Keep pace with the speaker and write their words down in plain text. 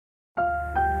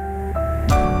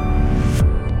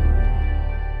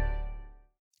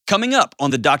Coming up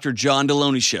on the Dr. John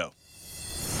Delony Show.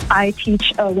 I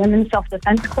teach a women's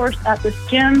self-defense course at this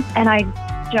gym, and I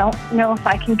don't know if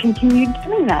I can continue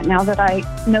doing that now that I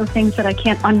know things that I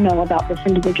can't unknow about this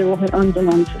individual who owns and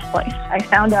runs this place. I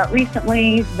found out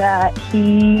recently that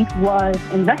he was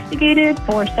investigated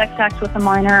for sex acts with a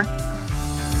minor.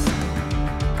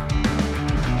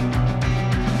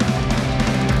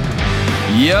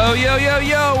 Yo, yo, yo,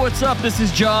 yo, what's up? This is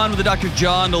John with the Dr.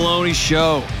 John Delony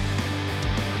Show.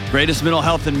 Greatest mental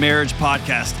health and marriage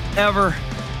podcast ever.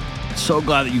 So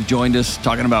glad that you've joined us,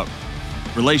 talking about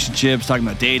relationships, talking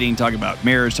about dating, talking about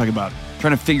marriage, talking about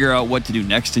trying to figure out what to do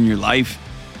next in your life,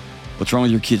 what's wrong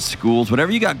with your kids' schools,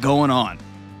 whatever you got going on.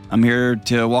 I'm here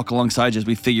to walk alongside you as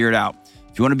we figure it out.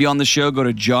 If you want to be on the show, go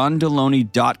to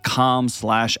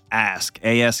johndelony.com/ask,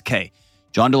 A-S-K,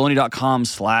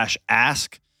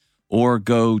 johndelony.com/ask, or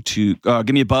go to,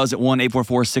 give me a buzz at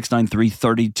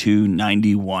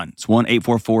 1-844-693-3291. It's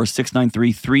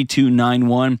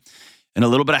 1-844-693-3291. And a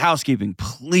little bit of housekeeping.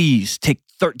 Please take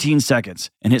 13 seconds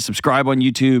and hit subscribe on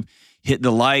YouTube. Hit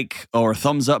the like or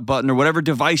thumbs up button or whatever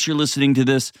device you're listening to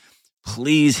this.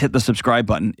 Please hit the subscribe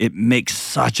button. It makes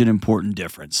such an important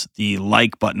difference. The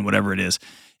like button, whatever it is.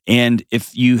 And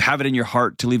if you have it in your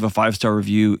heart to leave a 5-star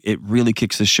review, it really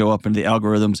kicks the show up into the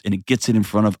algorithms and it gets it in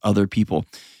front of other people.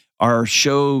 Our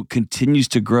show continues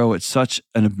to grow at such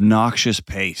an obnoxious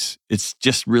pace. It's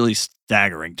just really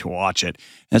staggering to watch it.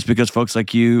 And that's because folks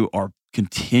like you are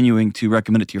continuing to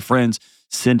recommend it to your friends,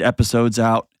 send episodes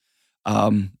out,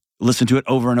 listen to it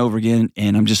over and over again,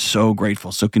 and I'm just so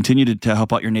grateful. So continue to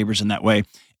help out your neighbors in that way.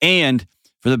 And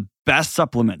for the best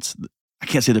supplements, I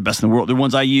can't say the best in the world, the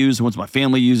ones I use, the ones my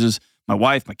family uses, my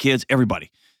wife, my kids, everybody.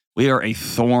 We are a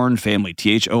Thorne family,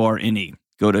 Thorne.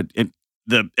 Go to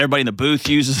everybody in the booth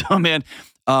uses them, man.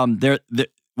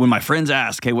 When my friends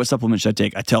ask, hey, what supplement should I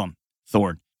take? I tell them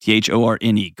Thorne,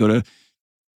 Thorne. Go to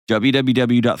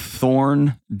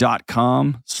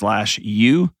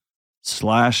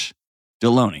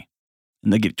www.thorne.com/u/Delony.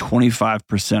 And they get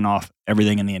 25% off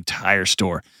everything in the entire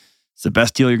store. It's the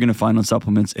best deal you're going to find on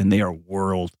supplements, and they are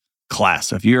world class.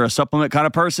 So if you're a supplement kind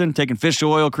of person, taking fish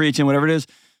oil, creatine, whatever it is,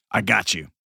 I got you.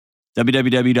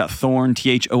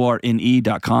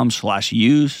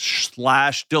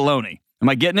 www.thorne.com/u/Delony. Am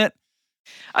I getting it?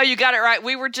 Oh, you got it right.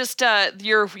 We were just,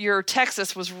 your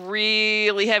Texas was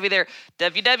really heavy there.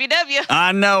 www.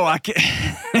 I know.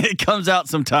 It comes out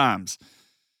sometimes.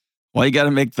 Well, you got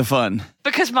to make the fun.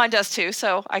 Because mine does too,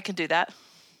 so I can do that.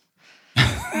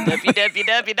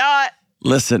 www.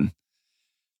 Listen,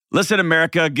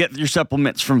 America, get your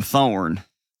supplements from Thorne.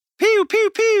 Pew, pew,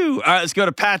 pew. All right, let's go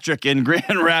to Patrick in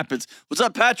Grand Rapids. What's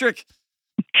up, Patrick?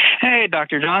 Hey,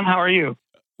 Dr. John. How are you?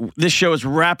 This show is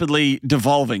rapidly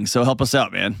devolving, so help us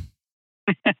out, man.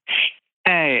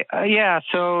 Hey,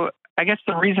 so I guess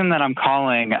the reason that I'm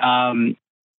calling,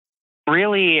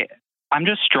 really, I'm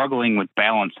just struggling with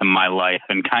balance in my life.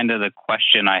 And kind of the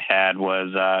question I had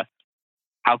was,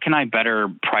 how can I better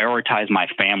prioritize my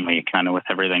family kind of with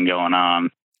everything going on?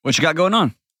 What you got going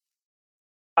on?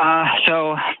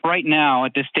 So right now,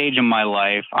 at this stage in my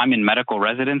life, I'm in medical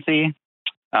residency,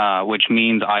 which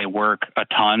means I work a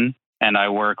ton. And I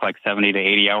work like 70 to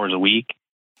 80 hours a week.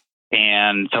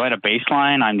 And so at a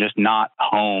baseline, I'm just not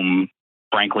home,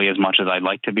 frankly, as much as I'd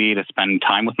like to be to spend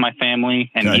time with my family.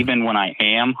 And even when I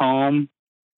am home,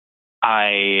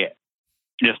 I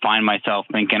just find myself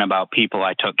thinking about people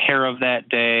I took care of that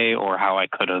day or how I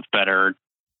could have better,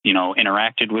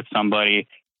 interacted with somebody.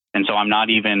 And so I'm not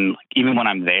even when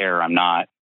I'm there, I'm not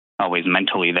always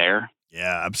mentally there.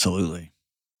 Yeah, absolutely.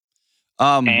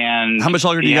 And how much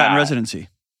longer do you got in residency?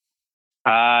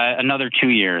 Another 2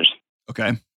 years.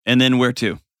 Okay. And then where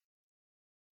to?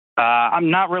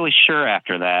 I'm not really sure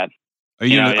after that. Are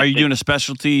you doing a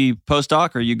specialty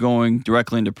postdoc or are you going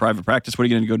directly into private practice? What are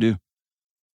you going to go do?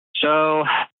 So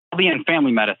I'll be in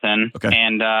family medicine. Okay.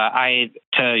 And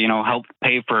to help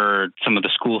pay for some of the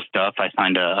school stuff, I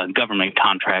signed a government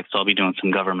contract, so I'll be doing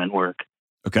some government work.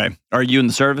 Okay. Are you in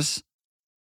the service?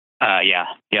 Yeah.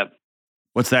 Yep.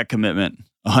 What's that commitment?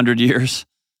 100 years?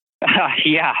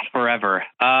 Yeah, forever.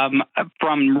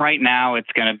 From right now,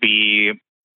 it's going to be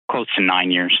close to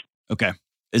 9 years. Okay.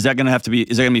 Is that going to be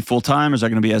full time or is that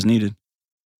going to be as needed?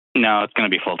 No, it's going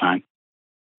to be full time.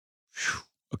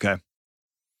 Okay.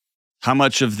 How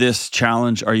much of this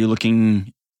challenge are you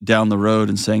looking down the road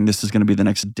and saying this is going to be the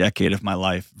next decade of my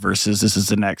life versus this is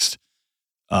the next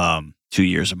 2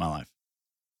 years of my life?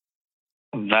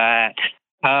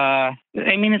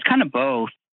 It's kind of both.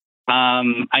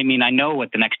 I know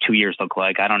what the next 2 years look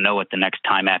like. I don't know what the next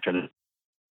time after this.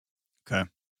 Okay.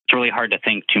 it's really hard to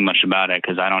think too much about it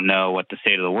because I don't know what the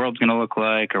state of the world's going to look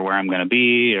like or where I'm going to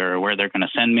be or where they're going to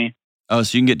send me. Oh,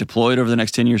 so you can get deployed over the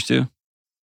next 10 years too?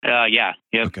 Yeah.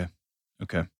 Yep.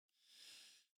 Okay.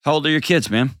 How old are your kids,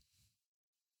 man?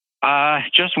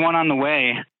 Just one on the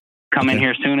way. Coming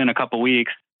here soon in a couple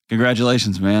weeks.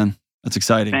 Congratulations, man. That's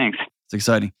exciting. Thanks. It's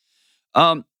exciting.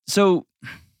 So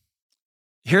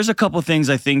here's a couple of things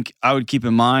I think I would keep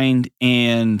in mind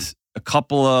and a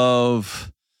couple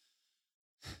of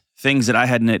things that I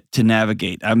had to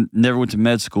navigate. I never went to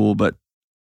med school, but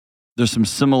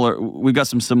we've got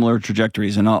some similar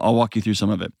trajectories, and I'll walk you through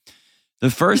some of it. The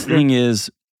first thing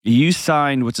is you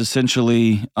signed what's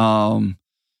essentially,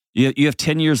 you have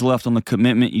 10 years left on the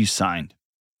commitment you signed.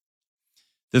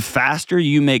 The faster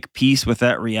you make peace with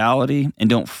that reality and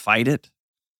don't fight it,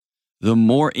 the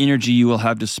more energy you will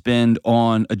have to spend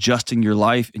on adjusting your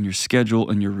life and your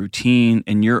schedule and your routine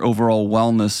and your overall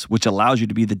wellness, which allows you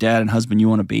to be the dad and husband you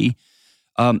want to be.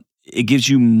 It gives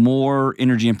you more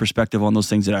energy and perspective on those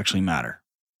things that actually matter.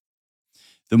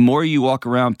 The more you walk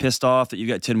around pissed off that you've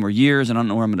got 10 more years and I don't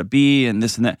know where I'm going to be and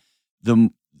this and that,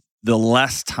 the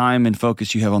less time and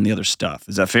focus you have on the other stuff.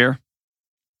 Is that fair?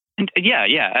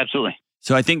 Yeah, absolutely.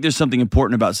 So I think there's something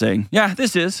important about saying, yeah,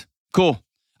 this is cool.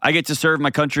 I get to serve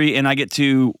my country and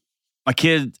my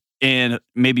kid and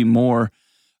maybe more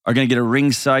are going to get a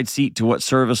ringside seat to what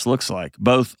service looks like,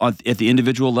 both at the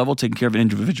individual level, taking care of an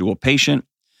individual patient,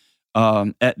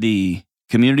 at the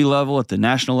community level, at the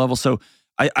national level. So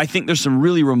I think there's some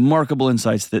really remarkable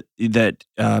insights that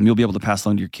you'll be able to pass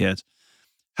along to your kids.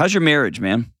 How's your marriage,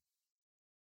 man?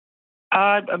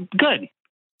 Good.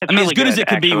 It's really as good as it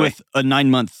could actually be with a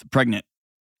 9-month pregnant,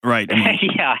 right?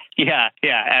 Yeah,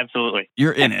 absolutely.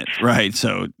 You're in it, right?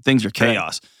 So things are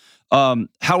chaos.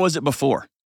 How was it before?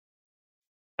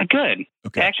 Good.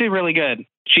 Okay. Actually, really good.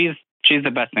 She's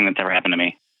the best thing that's ever happened to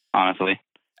me, honestly.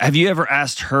 Have you ever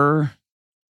asked her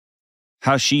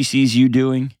how she sees you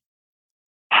doing?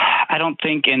 I don't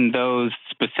think in those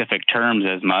specific terms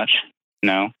as much.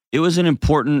 No. It was an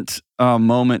important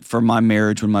moment for my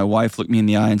marriage when my wife looked me in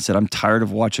the eye and said, I'm tired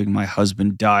of watching my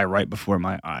husband die right before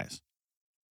my eyes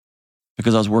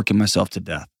because I was working myself to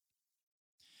death.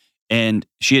 And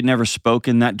she had never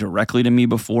spoken that directly to me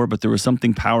before, but there was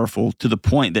something powerful to the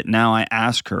point that now I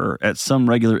ask her at some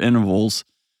regular intervals,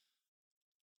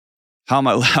 how am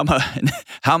I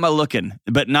looking?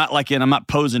 But not like I'm not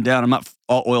posing down, I'm not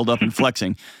all oiled up and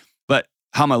flexing, but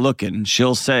how am I looking? And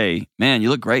she'll say, man, you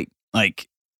look great. Like,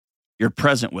 you're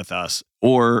present with us.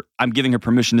 Or I'm giving her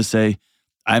permission to say,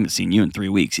 I haven't seen you in 3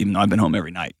 weeks, even though I've been home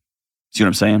every night. See what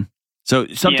I'm saying? So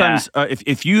sometimes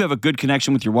if you have a good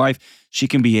connection with your wife, she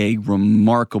can be a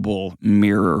remarkable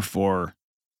mirror for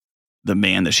the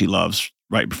man that she loves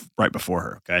right before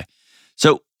her, okay?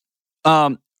 So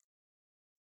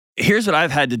here's what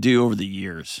I've had to do over the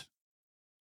years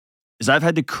is I've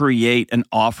had to create an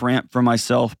off-ramp for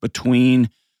myself between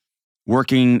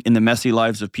working in the messy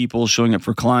lives of people, showing up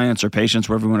for clients or patients,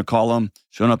 whatever you want to call them,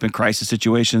 showing up in crisis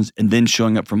situations, and then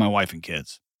showing up for my wife and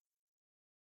kids.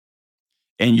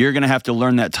 And you're going to have to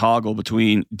learn that toggle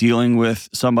between dealing with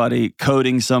somebody,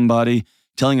 coding somebody,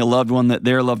 telling a loved one that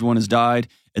their loved one has died,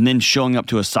 and then showing up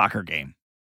to a soccer game.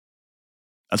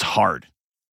 That's hard.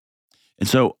 And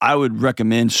so I would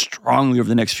recommend strongly over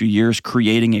the next few years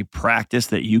creating a practice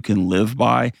that you can live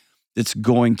by that's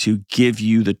going to give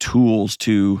you the tools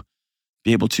to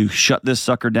be able to shut this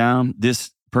sucker down.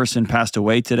 This person passed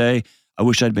away today. I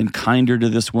wish I'd been kinder to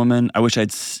this woman. I wish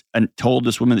I'd told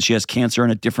this woman that she has cancer in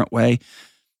a different way.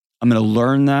 I'm going to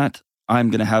learn that.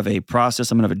 I'm going to have a process.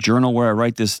 I'm going to have a journal where I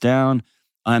write this down.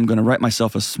 I'm going to write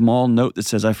myself a small note that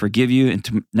says, I forgive you.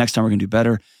 And next time we're going to do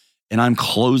better. And I'm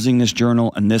closing this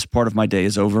journal and this part of my day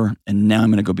is over. And now I'm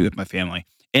going to go be with my family.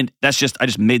 And I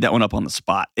just made that one up on the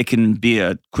spot. It can be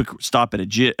a quick stop at a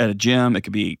gym. It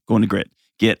could be going to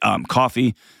get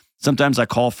coffee. Sometimes I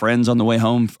call friends on the way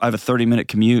home. I have a 30-minute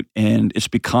commute, and it's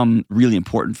become really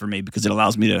important for me because it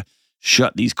allows me to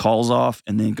shut these calls off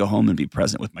and then go home and be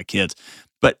present with my kids.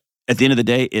 But at the end of the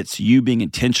day, it's you being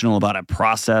intentional about a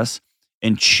process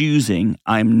and choosing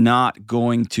I'm not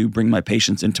going to bring my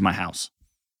patients into my house.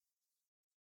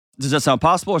 Does that sound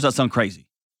possible or does that sound crazy?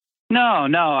 No,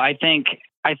 I think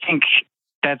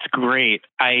that's great.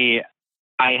 I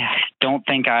don't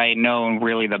think I know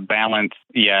really the balance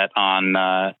yet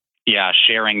on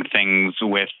sharing things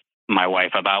with my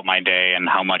wife about my day and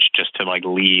how much just to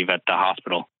leave at the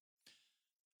hospital.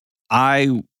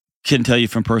 I can tell you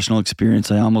from personal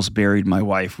experience, I almost buried my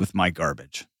wife with my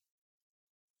garbage.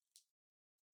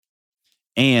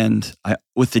 And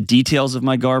with the details of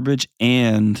my garbage,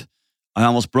 and I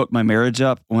almost broke my marriage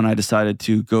up when I decided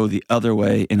to go the other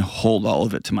way and hold all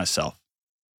of it to myself.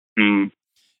 Mm.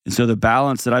 And so the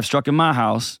balance that I've struck in my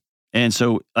house, and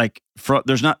so like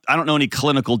I don't know any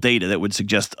clinical data that would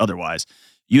suggest otherwise.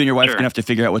 You and your wife are Sure. gonna have to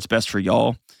figure out what's best for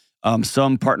y'all.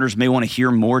 Some partners may want to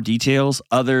hear more details.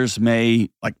 Others may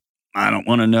I don't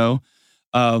want to know.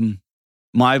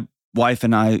 My wife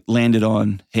and I landed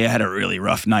on, hey, I had a really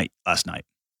rough night last night,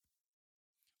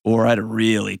 or I had a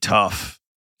really tough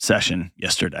session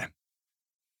yesterday.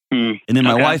 Mm. And then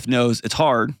my Okay. wife knows it's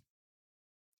hard.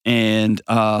 And,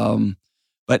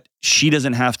 but she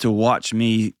doesn't have to watch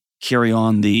me carry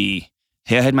on hey,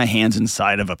 I had my hands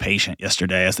inside of a patient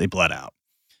yesterday as they bled out.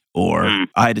 Or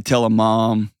I had to tell a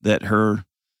mom that her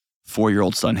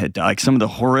 4-year-old son had died. Like some of the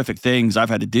horrific things I've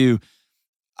had to do,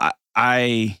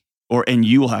 and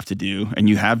you will have to do, and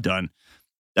you have done.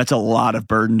 That's a lot of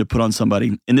burden to put on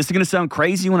somebody. And this is going to sound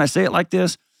crazy when I say it like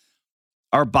this.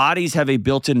 Our bodies have a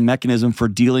built-in mechanism for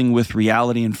dealing with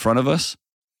reality in front of us.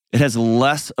 It has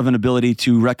less of an ability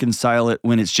to reconcile it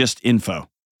when it's just info.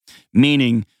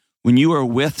 Meaning, when you are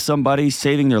with somebody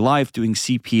saving their life, doing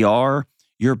CPR,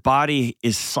 your body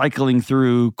is cycling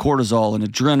through cortisol and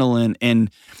adrenaline, and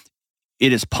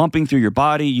it is pumping through your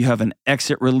body. You have an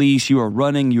exit release. You are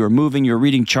running, you are moving, you're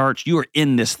reading charts. You are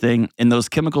in this thing, and those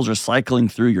chemicals are cycling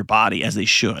through your body as they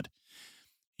should.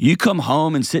 You come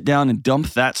home and sit down and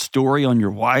dump that story on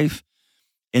your wife,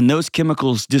 and those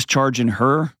chemicals discharge in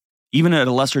her, even at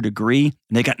a lesser degree,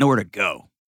 and they got nowhere to go.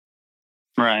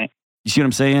 Right. You see what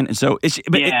I'm saying? And so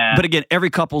Yeah. but again, every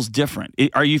couple's different.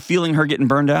 Are you feeling her getting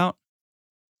burned out?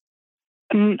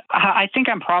 I think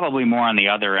I'm probably more on the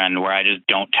other end where I just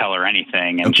don't tell her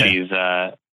anything, and Okay.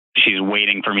 she's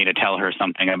waiting for me to tell her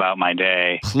something about my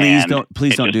day. Please and don't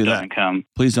it just do that. doesn't come.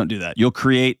 Please don't do that. You'll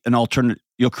create an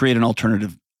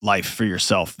alternative life for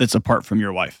yourself that's apart from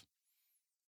your wife.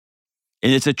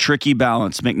 And it's a tricky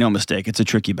balance. Make no mistake, it's a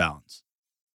tricky balance.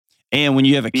 And when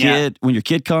you have a kid, when your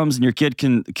kid comes and your kid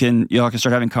can y'all can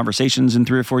start having conversations in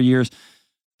 3 or 4 years,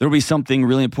 there'll be something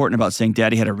really important about saying,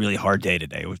 Daddy had a really hard day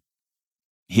today.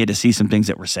 He had to see some things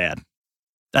that were sad.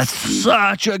 That's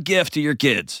such a gift to your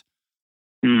kids.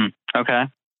 Okay.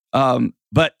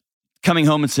 But coming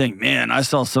home and saying, man, I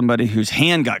saw somebody whose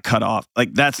hand got cut off,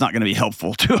 like that's not going to be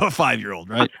helpful to a 5-year-old,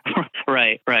 right?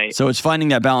 Right. So it's finding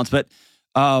that balance. But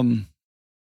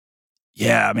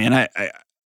yeah, man, I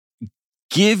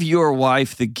give your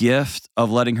wife the gift of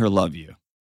letting her love you.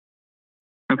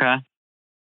 Okay.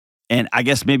 And I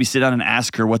guess maybe sit down and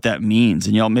ask her what that means,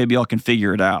 and maybe y'all can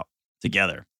figure it out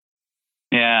together.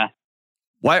 Yeah.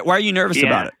 Why are you nervous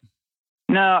about it?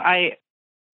 No, I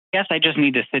guess I just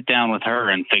need to sit down with her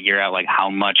and figure out like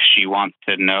how much she wants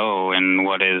to know, and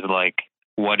what is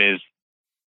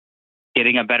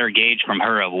getting a better gauge from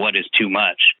her of what is too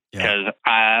much. Because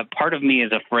part of me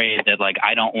is afraid that like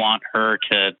I don't want her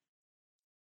to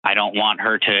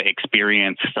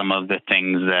experience some of the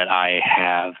things that I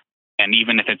have. And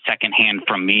even if it's secondhand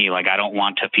from me, like I don't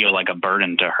want to feel like a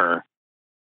burden to her,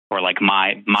 or like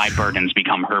my burdens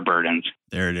become her burdens.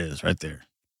 There it is, right there.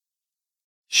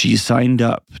 She signed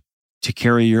up to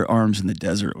carry your arms in the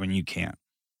desert when you can't.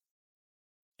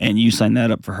 And you signed that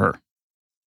up for her.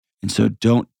 And so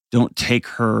don't take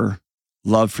her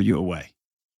love for you away.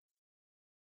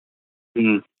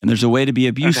 Mm. And there's a way to be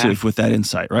abusive with that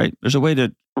insight, right? There's a way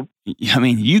to, I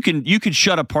mean, you could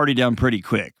shut a party down pretty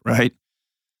quick, right?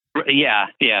 Yeah.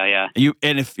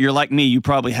 And if you're like me, you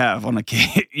probably have on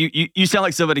occasion. You sound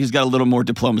like somebody who's got a little more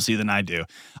diplomacy than I do.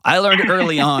 I learned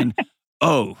early on,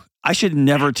 I should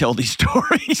never tell these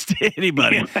stories to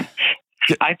anybody.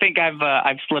 I think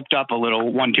I've slipped up a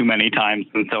little one too many times,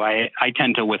 and so I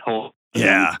tend to withhold.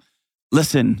 Yeah.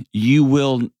 Listen, you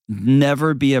will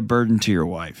never be a burden to your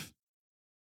wife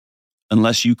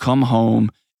unless you come home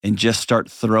and just start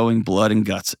throwing blood and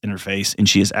guts in her face, and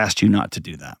she has asked you not to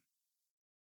do that.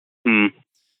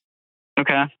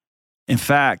 Okay. In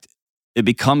fact, it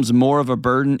becomes more of a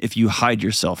burden if you hide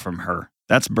yourself from her.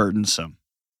 That's burdensome.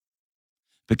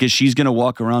 Because she's going to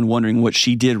walk around wondering what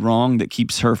she did wrong that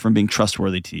keeps her from being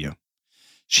trustworthy to you.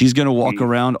 She's going to walk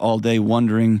around all day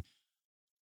wondering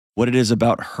what it is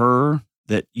about her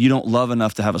that you don't love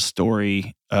enough to have a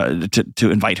story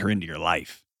to invite her into your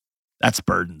life. That's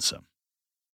burdensome.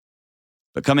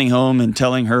 But coming home and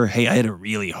telling her, hey, I had a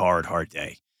really hard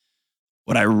day.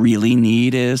 What I really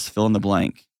need is fill in the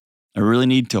blank. I really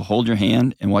need to hold your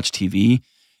hand and watch TV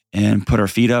and put our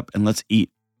feet up and let's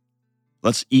eat.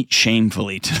 Let's eat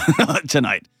shamefully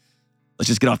tonight. Let's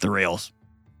just get off the rails.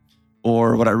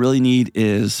 Or what I really need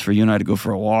is for you and I to go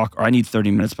for a walk, or I need 30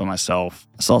 minutes by myself.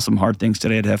 I saw some hard things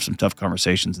today. I had to have some tough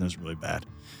conversations, and it was really bad.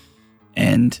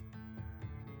 And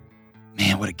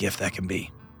Man, what a gift that can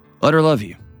be. Let her love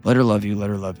you. Let her love you.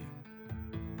 Let her love you.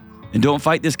 And don't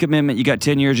fight this commitment. You got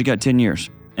 10 years. You got 10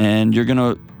 years. And you're going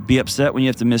to be upset when you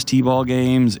have to miss T-ball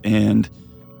games and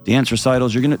dance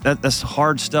recitals. That's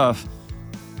hard stuff.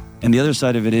 And the other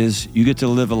side of it is you get to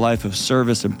live a life of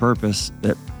service and purpose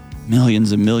that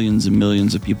millions and millions and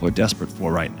millions of people are desperate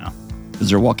for right now because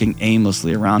they're walking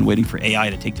aimlessly around waiting for AI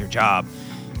to take their job.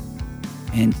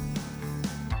 And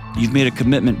you've made a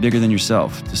commitment bigger than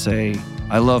yourself to say,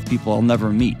 I love people I'll never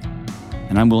meet,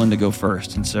 and I'm willing to go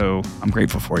first. And so I'm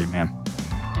grateful for you, man.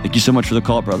 Thank you so much for the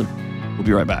call, brother. We'll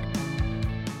be right back.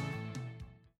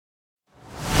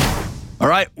 All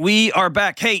right, we are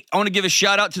back. Hey, I want to give a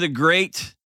shout out to the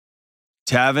great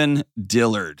Tavin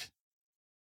Dillard,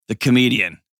 the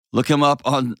comedian. Look him up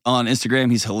on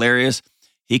Instagram. He's hilarious.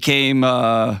 He came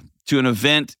to an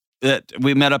event that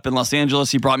we met up in Los Angeles.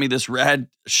 He brought me this red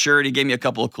shirt. He gave me a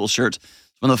couple of cool shirts.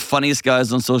 One of the funniest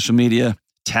guys on social media.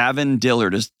 Tavin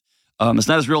Dillard is. It's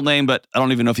not his real name, but I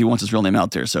don't even know if he wants his real name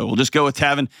out there. So we'll just go with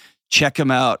Tavin. Check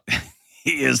him out.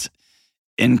 He is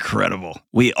incredible.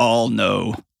 We all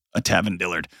know a Tavin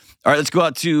Dillard. All right, let's go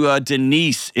out to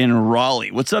Denise in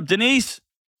Raleigh. What's up, Denise?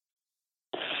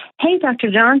 Hey, Dr.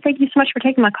 John. Thank you so much for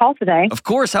taking my call today. Of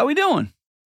course. How are we doing?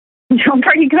 I'm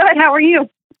pretty good. How are you?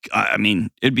 I mean,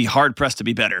 it'd be hard-pressed to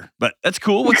be better, but that's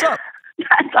cool. What's up?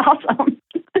 That's awesome.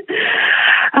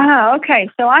 Okay,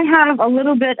 so I have a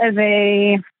little bit of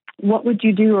a what would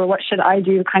you do or what should I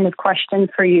do kind of question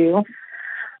for you.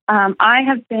 I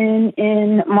have been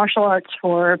in martial arts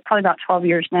for probably about 12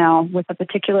 years now with a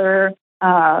particular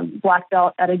black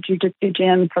belt at a jiu-jitsu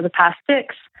gym for the past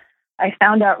 6. I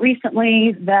found out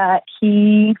recently that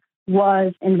he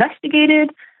was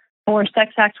investigated for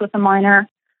sex acts with a minor.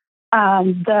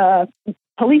 The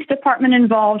police department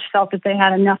involved felt that they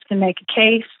had enough to make a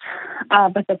case,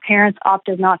 but the parents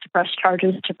opted not to press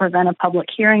charges to prevent a public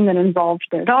hearing that involved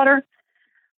their daughter.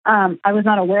 I was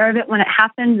not aware of it when it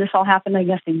happened. This all happened, I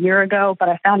guess, a year ago, but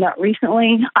I found out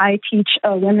recently. I teach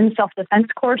a women's self-defense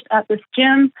course at this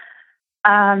gym,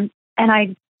 and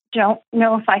I don't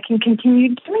know if I can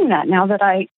continue doing that now that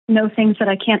I know things that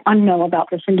I can't unknow about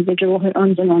this individual who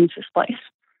owns and runs this place.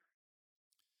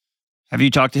 Have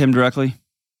you talked to him directly?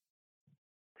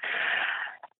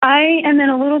 I am in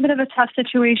a little bit of a tough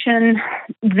situation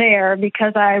there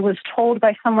because I was told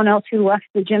by someone else who left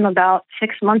the gym about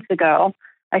 6 months ago.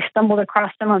 I stumbled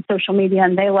across them on social media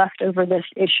and they left over this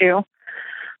issue.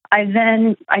 I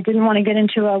didn't want to get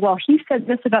into he said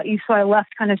this about you, so I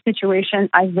left kind of situation.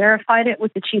 I verified it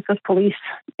with the chief of police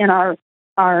in our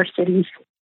cities,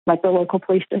 like the local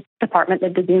police department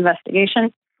that did the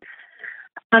investigation.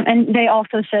 And they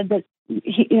also said that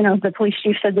the police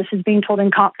chief said this is being told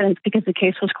in confidence because the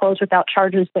case was closed without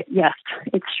charges, but yes,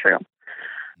 it's true.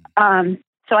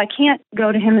 So I can't go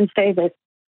to him and say that,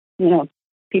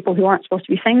 people who aren't supposed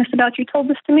to be saying this about you told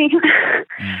this to me.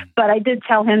 But I did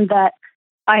tell him that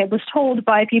I was told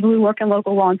by people who work in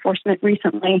local law enforcement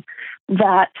recently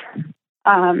that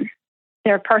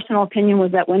their personal opinion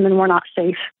was that women were not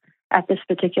safe at this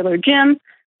particular gym,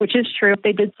 which is true.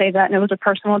 They did say that, and it was a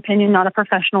personal opinion, not a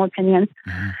professional opinion.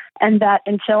 Mm-hmm. And that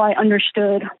until I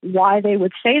understood why they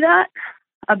would say that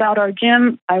about our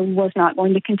gym, I was not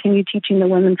going to continue teaching the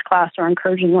women's class or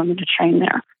encouraging women to train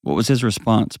there. What was his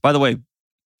response? By the way,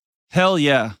 hell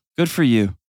yeah, good for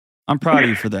you. I'm proud of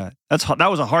you for that. That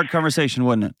was a hard conversation,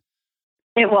 wasn't it?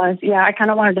 It was, yeah. I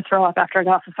kind of wanted to throw up after I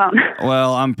got off the phone.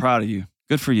 Well, I'm proud of you.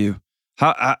 Good for you.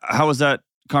 How was that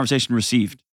conversation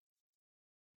received?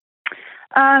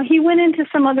 He went into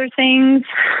some other things.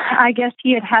 I guess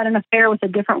he had an affair with a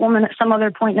different woman at some other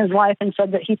point in his life and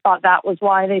said that he thought that was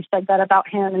why they said that about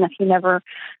him and that he never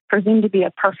presumed to be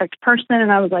a perfect person.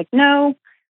 And I was like, no,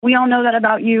 we all know that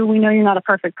about you. We know you're not a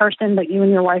perfect person, but you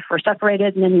and your wife were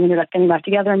separated and then you ended up getting back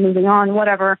together and moving on,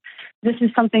 whatever. This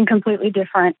is something completely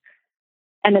different.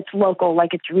 And it's local,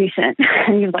 like it's recent.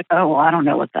 And he was like, oh, well, I don't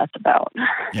know what that's about.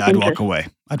 Yeah, I'd walk away.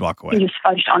 He just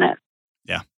fudged on it.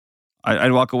 Yeah.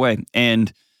 I'd walk away.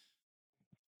 And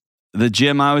the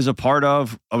gym I was a part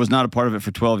of, I was not a part of it for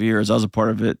 12 years. I was a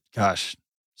part of it,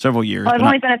 several years. Well, I've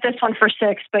only been at this one for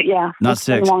 6, but yeah. Not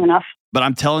 6. Long enough. But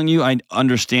I'm telling you, I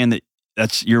understand that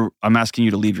I'm asking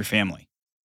you to leave your family.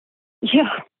 Yeah.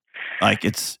 Like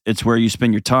it's where you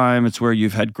spend your time. It's where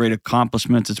you've had great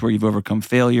accomplishments. It's where you've overcome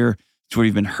failure. It's where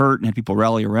you've been hurt and had people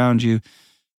rally around you.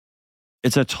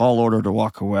 It's a tall order to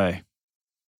walk away.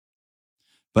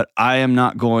 But I am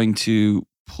not going to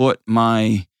put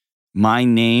my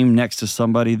name next to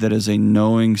somebody that is a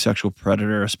knowing sexual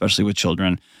predator, especially with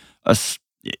children, with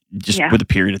a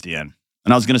period at the end.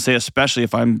 And I was going to say, especially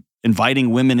if I'm inviting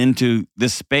women into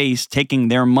this space, taking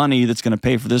their money that's going to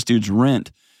pay for this dude's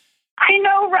rent. I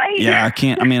know, right? Yeah, I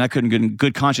can't. I mean, I couldn't in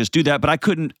good conscience do that, but I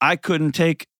couldn't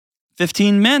take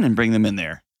 15 men and bring them in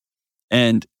there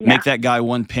and make that guy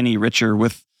one penny richer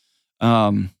with,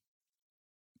 I'd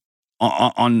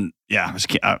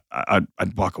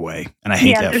walk away, and I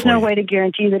hate that. There's no way to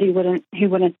guarantee that he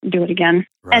wouldn't do it again.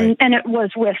 Right. And it was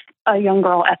with a young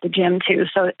girl at the gym too,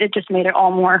 so it just made it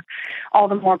all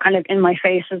the more kind of in my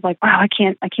face. Is like, wow, I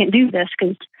can't do this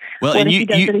because what if he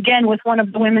does it again with one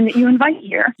of the women that you invite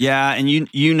here? Yeah, and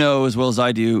you know as well as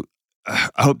I do. I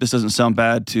hope this doesn't sound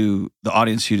bad to the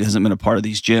audience who hasn't been a part of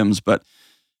these gyms, but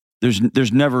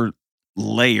there's never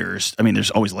layers. I mean, there's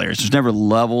always layers. There's never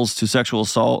levels to sexual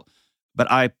assault,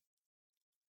 but I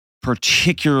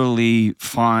particularly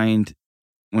find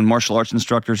when martial arts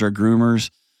instructors are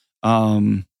groomers,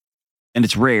 and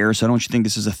it's rare, so I don't want you to think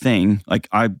this is a thing. Like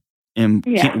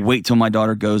can't wait till my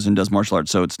daughter goes and does martial arts,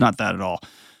 so it's not that at all.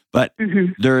 But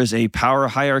there is a power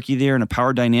hierarchy there and a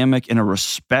power dynamic and a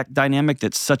respect dynamic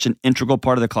that's such an integral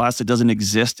part of the class that doesn't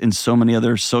exist in so many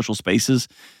other social spaces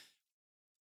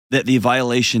that the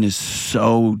violation is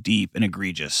so deep and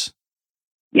egregious.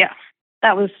 Yeah,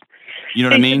 that was... You know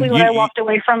what I mean? When I walked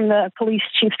away from the police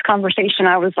chief's conversation,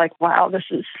 I was like, wow, this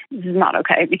is not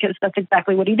okay, because that's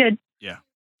exactly what he did. Yeah.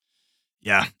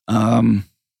 Yeah. I mean,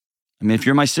 if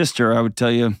you're my sister, I would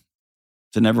tell you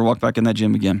to never walk back in that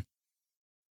gym again.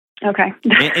 Okay.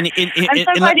 I'm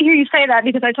so glad to hear you say that,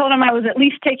 because I told him I was at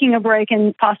least taking a break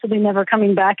and possibly never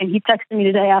coming back. And he texted me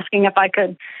today asking if I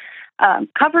could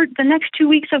cover the next 2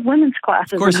 weeks of women's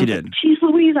classes. Of course he did. Jeez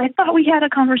Louise, I thought we had a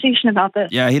conversation about this.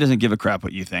 Yeah, he doesn't give a crap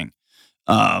what you think.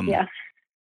 Yeah.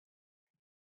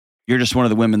 You're just one of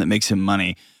the women that makes him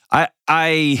money. I'm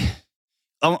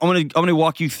gonna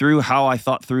walk you through how I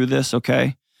thought through this,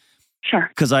 okay? Sure.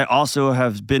 Because I also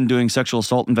have been doing sexual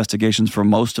assault investigations for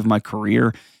most of my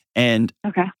career, and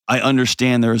I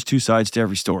understand there's two sides to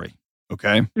every story,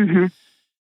 okay? Mm-hmm.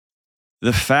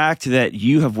 The fact that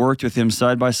you have worked with him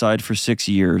side by side for 6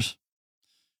 years,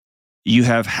 you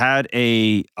have had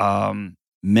a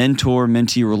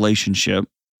mentor-mentee relationship.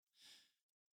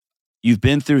 You've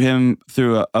been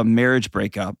through a marriage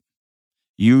breakup.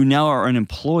 You now are an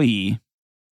employee,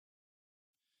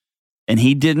 and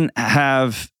he didn't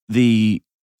have the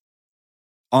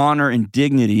honor and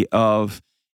dignity of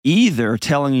either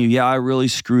telling you, yeah, I really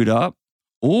screwed up,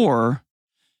 or,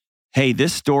 hey,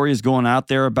 this story is going out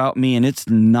there about me and it's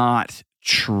not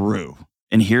true.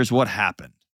 And here's what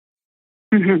happened.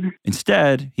 Mm-hmm.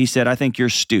 Instead, he said, I think you're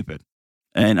stupid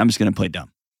and I'm just going to play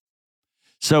dumb.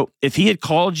 So if he had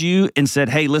called you and said,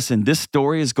 hey, listen, this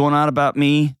story is going on about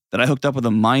me that I hooked up with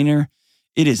a minor,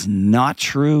 it is not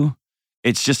true.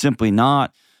 It's just simply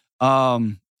not.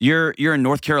 You're in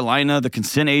North Carolina. The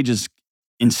consent age is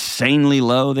insanely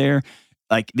low there.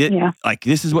 Like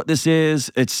this is what this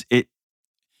is.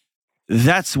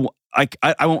 That's I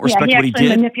won't respect what he did.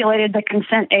 He manipulated the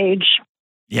consent age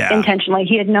intentionally.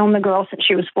 He had known the girl since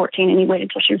she was 14 and he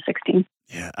waited till she was 16.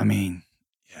 Yeah, I mean,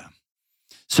 yeah.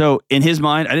 So in his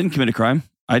mind, I didn't commit a crime.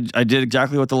 I did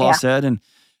exactly what the law said, and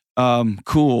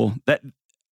cool. That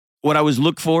what I was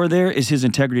looked for there is his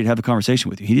integrity to have a conversation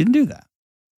with you. He didn't do that.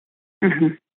 Mm-hmm.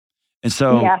 And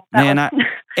so,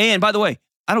 and by the way,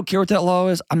 I don't care what that law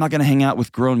is. I'm not going to hang out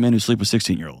with grown men who sleep with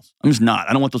 16-year-olds. I'm just not.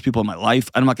 I don't want those people in my life.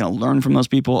 I'm not going to learn from those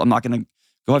people. I'm not going to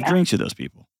go have drinks with those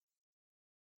people.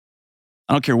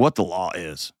 I don't care what the law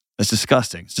is. That's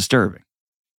disgusting. It's disturbing.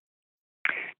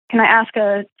 Can I ask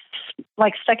a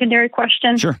secondary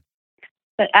question? Sure.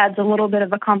 That adds a little bit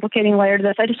of a complicating layer to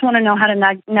this. I just want to know how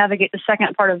to navigate the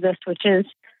second part of this, which is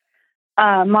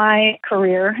my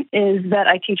career is that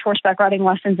I teach horseback riding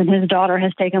lessons, and his daughter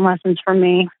has taken lessons from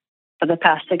me for the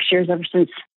past 6 years, ever since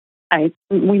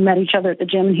we met each other at the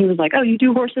gym. And he was like, oh, you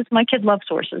do horses? My kid loves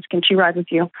horses. Can she ride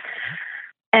with you?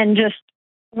 And just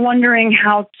wondering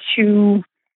how to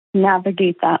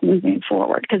navigate that moving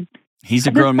forward. Because he's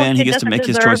a grown man. He gets to make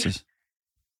his choices.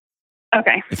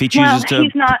 Okay. If he chooses to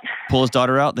pull his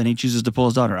daughter out, then he chooses to pull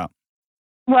his daughter out.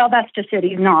 Well, that's just it.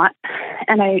 He's not.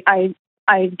 And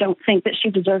I don't think that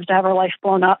she deserves to have her life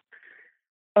blown up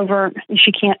over.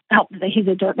 She can't help that he's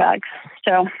a dirtbag.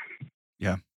 So.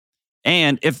 Yeah.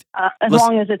 And if as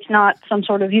long as it's not some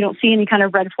sort of, you don't see any kind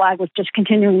of red flag with just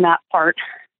continuing that part,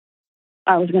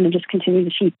 I was going to just continue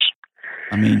to teach.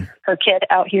 I mean, her kid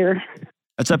out here.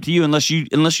 That's up to you, unless you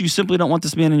simply don't want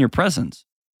this man in your presence.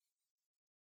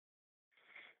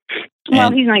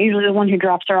 Well, he's not usually the one who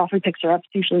drops her off and picks her up.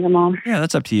 It's usually the mom. Yeah,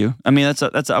 that's up to you. I mean,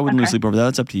 that's I wouldn't lose sleep over that.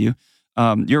 That's up to you.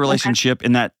 Your relationship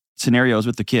in that scenario is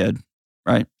with the kid,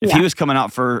 right? If he was coming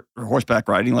out for horseback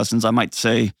riding lessons, I might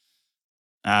say,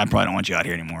 I probably don't want you out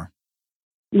here anymore.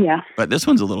 Yeah. But this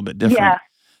one's a little bit different.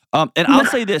 Yeah. And I'll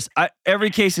say this. Every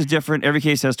case is different. Every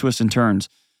case has twists and turns.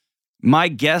 My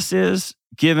guess is,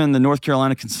 given the North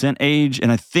Carolina consent age,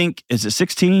 and I think, is it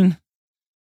 16?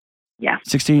 Yeah.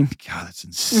 16? God, that's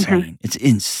insane. Mm-hmm. It's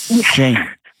insane.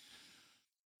 Yeah.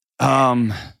 I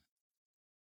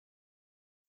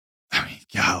mean,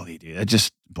 golly, dude, that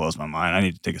just blows my mind. I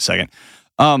need to take a second.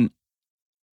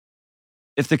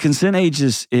 If the consent age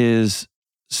is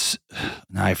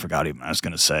I forgot even what I was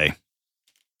going to say.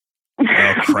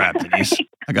 Oh, crap, Denise.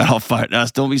 I got all fired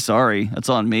up. Don't be sorry. That's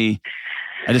on me.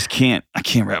 I can't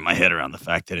wrap my head around the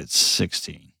fact that it's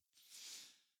 16.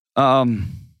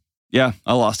 Yeah,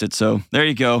 I lost it. So there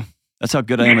you go. That's how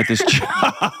good I am at this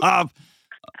job.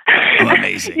 I'm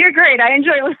amazing. You're great. I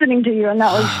enjoy listening to you, and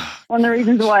that was one of the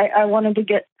reasons why I wanted to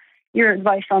get your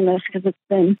advice on this, because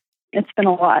it's been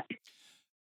a lot.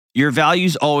 Your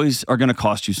values always are going to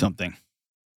cost you something.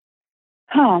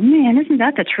 Oh man, isn't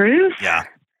that the truth? Yeah.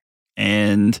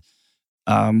 And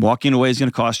walking away is going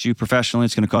to cost you professionally.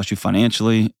 It's going to cost you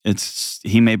financially.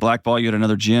 He may blackball you at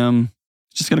another gym.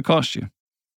 It's just going to cost you.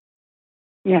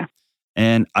 Yeah.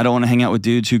 And I don't want to hang out with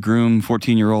dudes who groom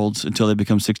 14-year-olds until they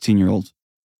become 16-year-olds.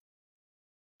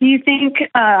 Do you think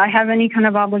I have any kind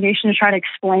of obligation to try to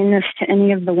explain this to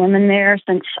any of the women there,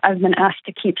 since I've been asked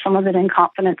to keep some of it in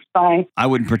confidence by... I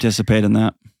wouldn't participate in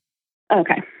that.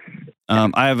 Okay.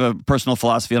 I have a personal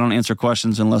philosophy. I don't answer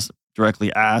questions unless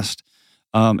directly asked.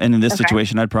 And in this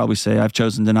situation, I'd probably say I've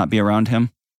chosen to not be around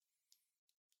him.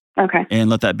 Okay. And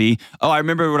let that be. Oh, I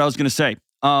remember what I was going to say.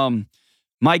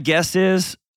 My guess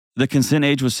is the consent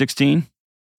age was 16.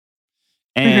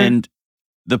 And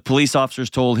the police officers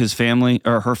told his family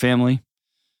or her family,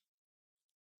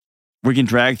 we can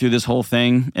drag through this whole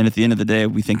thing. And at the end of the day,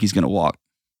 we think he's going to walk.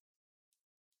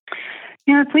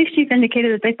 Yeah, the police chief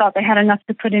indicated that they thought they had enough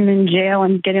to put him in jail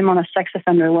and get him on a sex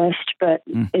offender list, but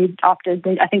they opted.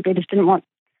 I think they just didn't want.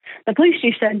 The police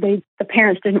chief said the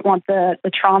parents didn't want the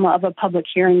trauma of a public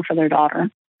hearing for their daughter.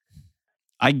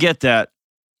 I get that,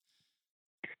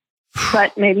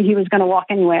 but maybe he was going to walk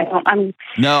anyway. I'm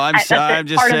just saying.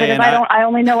 Part of it is I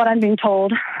only know what I'm being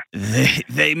told.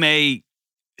 They may,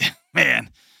 man.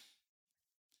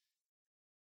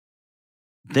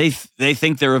 They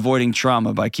think they're avoiding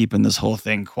trauma by keeping this whole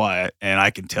thing quiet. And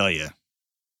I can tell you,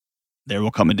 there will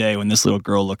come a day when this little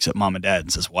girl looks at mom and dad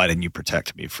and says, why didn't you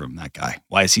protect me from that guy?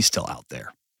 Why is he still out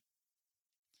there?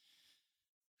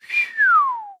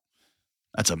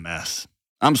 That's a mess.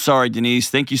 I'm sorry, Denise.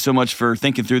 Thank you so much for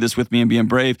thinking through this with me and being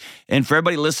brave. And for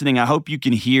everybody listening, I hope you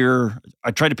can hear,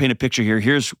 I tried to paint a picture here.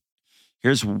 Here's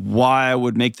why I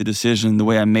would make the decision the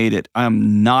way I made it.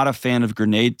 I'm not a fan of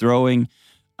grenade throwing.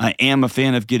 I am a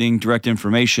fan of getting direct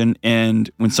information.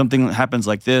 And when something happens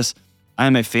like this,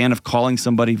 I'm a fan of calling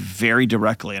somebody very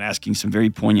directly and asking some very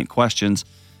poignant questions,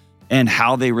 and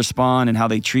how they respond and how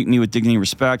they treat me with dignity and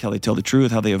respect, how they tell the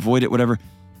truth, how they avoid it, whatever.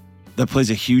 That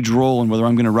plays a huge role in whether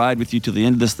I'm going to ride with you to the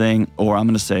end of this thing, or I'm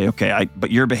going to say, okay,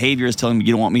 but your behavior is telling me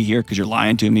you don't want me here because you're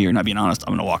lying to me, you're not being honest.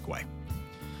 I'm going to walk away.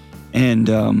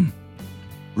 And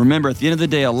remember, at the end of the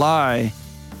day, a lie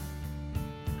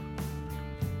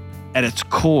at its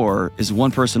core is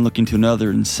one person looking to another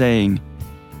and saying,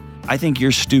 I think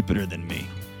you're stupider than me.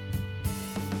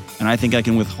 And I think I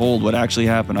can withhold what actually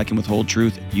happened. I can withhold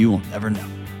truth, and you will never know.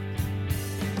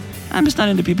 I'm just not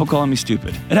into people calling me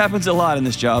stupid. It happens a lot in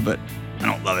this job, but I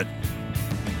don't love it.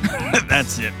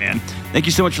 That's it, man. Thank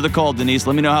you so much for the call, Denise.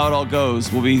 Let me know how it all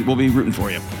goes. We'll be rooting for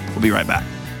you. We'll be right back.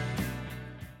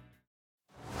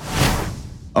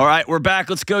 All right, we're back.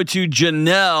 Let's go to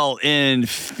Janelle in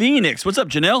Phoenix. What's up,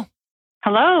 Janelle?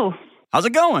 Hello. How's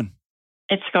it going?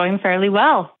 It's going fairly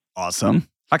well. Awesome.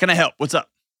 How can I help? What's up?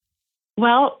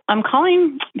 Well, I'm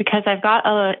calling because I've got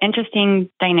an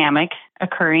interesting dynamic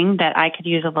occurring that I could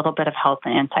use a little bit of help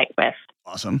and insight with.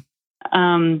 Awesome.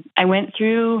 I went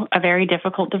through a very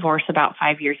difficult divorce about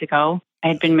 5 years ago. I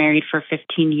had been married for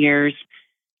 15 years.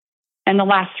 And the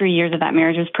last 3 years of that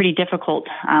marriage was pretty difficult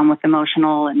with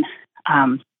emotional and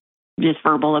just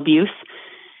verbal abuse.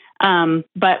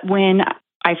 But when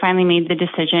I finally made the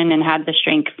decision and had the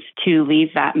strength to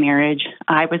leave that marriage,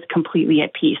 I was completely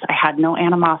at peace. I had no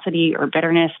animosity or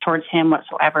bitterness towards him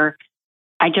whatsoever.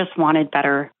 I just wanted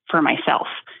better for myself.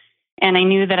 And I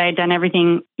knew that I had done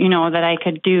everything, that I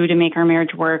could do to make our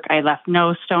marriage work. I left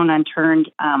no stone unturned.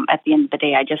 At the end of the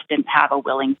day, I just didn't have a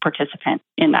willing participant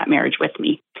in that marriage with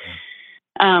me.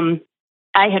 I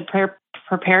had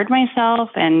prepared myself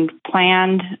and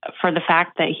planned for the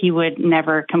fact that he would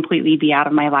never completely be out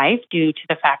of my life due to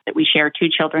the fact that we share 2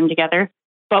 children together.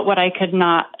 But what I could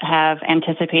not have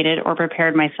anticipated or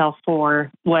prepared myself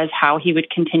for was how he would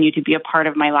continue to be a part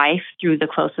of my life through the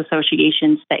close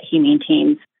associations that he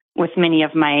maintains with many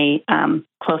of my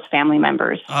close family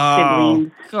members,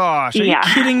 siblings. Gosh, are Yeah.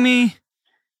 you kidding me?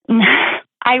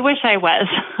 I wish I was.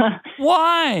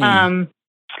 Why?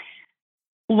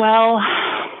 Well,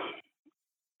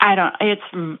 I don't.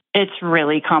 It's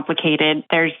really complicated.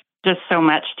 There's just so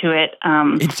much to it.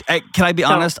 Can I be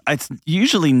honest? It's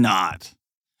usually not.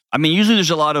 I mean, usually there's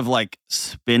a lot of like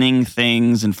spinning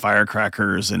things and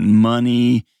firecrackers and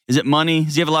money. Is it money?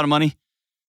 Does he have a lot of money?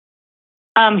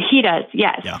 He does.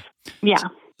 Yes. Yeah.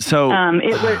 So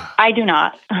it was. I do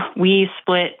not. We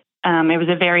split. It was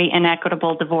a very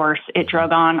inequitable divorce. It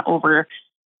drug on over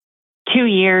 2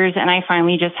 years, and I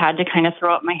finally just had to kind of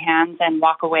throw up my hands and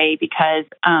walk away because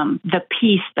the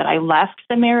peace that I left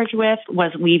the marriage with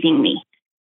was leaving me,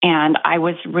 and I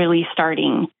was really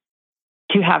starting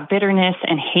to have bitterness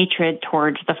and hatred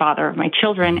towards the father of my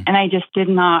children, and I just did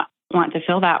not want to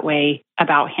feel that way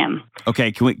about him.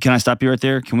 Okay, can I stop you right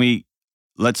there?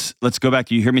 Let's go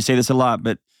back. You hear me say this a lot,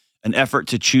 but an effort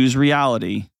to choose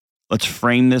reality. Let's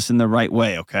frame this in the right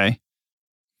way, okay?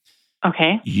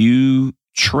 Okay. You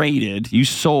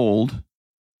sold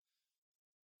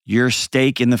your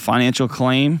stake in the financial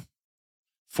claim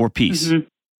for peace.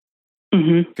 Mm-hmm.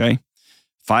 Mm-hmm. Okay?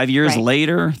 5 years Right.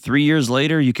 later, 3 years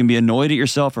later, you can be annoyed at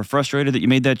yourself or frustrated that you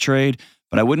made that trade,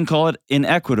 but I wouldn't call it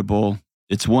inequitable.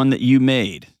 It's one that you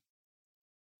made.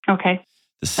 Okay.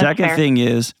 The second fair. thing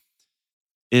is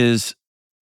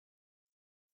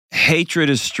hatred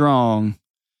is strong,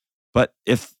 but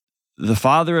if the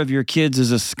father of your kids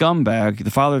is a scumbag,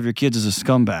 the father of your kids is a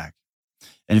scumbag.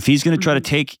 And if he's going to try to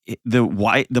take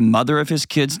the mother of his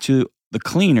kids to the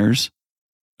cleaners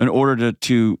in order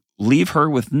to leave her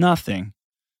with nothing,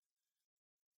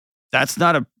 that's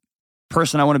not a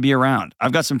person I want to be around.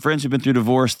 I've got some friends who've been through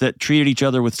divorce that treated each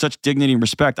other with such dignity and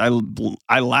respect. I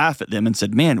laugh at them and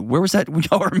said, man, where was that when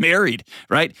y'all were married,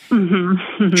 right? Mm-hmm.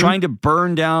 Mm-hmm. Trying to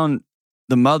burn down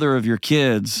the mother of your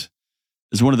kids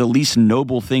is one of the least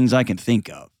noble things I can think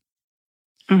of.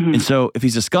 Mm-hmm. And so if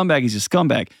he's a scumbag, he's a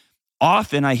scumbag.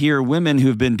 Often I hear women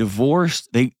who've been divorced,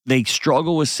 they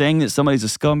struggle with saying that somebody's a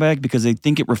scumbag because they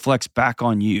think it reflects back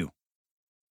on you.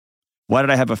 Why did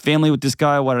I have a family with this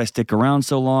guy? Why did I stick around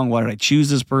so long? Why did I choose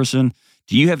this person?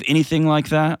 Do you have anything like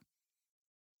that?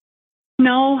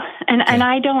 No, and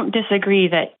I don't disagree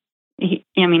that he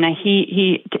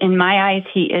in my eyes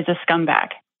he is a scumbag,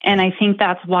 and I think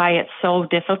that's why it's so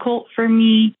difficult for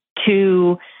me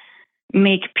to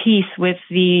make peace with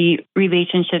the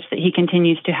relationships that he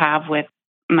continues to have with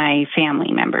my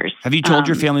family members. Have you told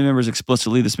your family members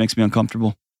explicitly this makes me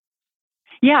uncomfortable?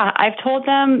 Yeah, I've told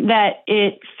them that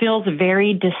it feels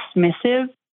very dismissive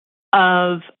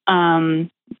of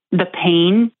the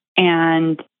pain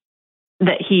and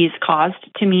that he's caused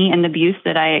to me and the abuse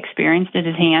that I experienced at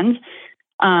his hands,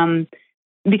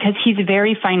 because he's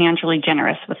very financially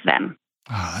generous with them.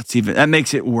 Oh, that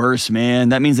makes it worse, man.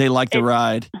 That means they like the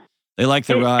ride. They like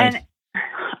the ride. And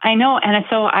I know, and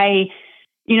so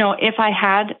if I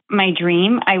had my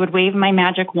dream, I would wave my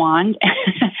magic wand.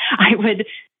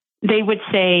 They would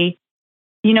say,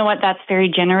 you know what, that's very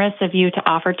generous of you to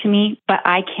offer to me, but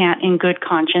I can't in good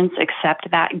conscience accept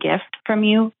that gift from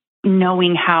you,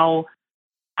 knowing how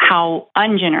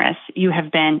ungenerous you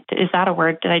have been. Is that a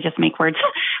word? Did I just make words?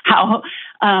 How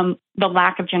the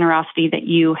lack of generosity that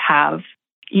you have,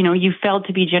 you failed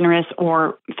to be generous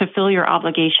or fulfill your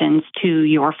obligations to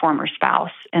your former spouse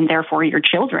and therefore your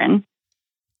children.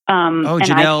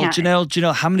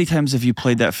 Janelle, how many times have you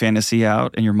played that fantasy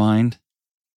out in your mind?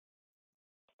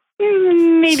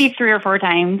 Maybe 3 or 4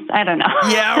 times. I don't know.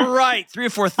 Yeah, right. 3,000 or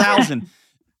 4,000.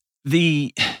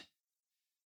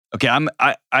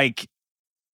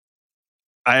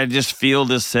 I just feel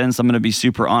this sense. I'm going to be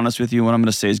super honest with you. What I'm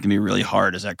going to say is going to be really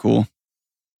hard. Is that cool?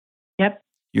 Yep.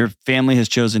 Your family has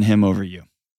chosen him over you.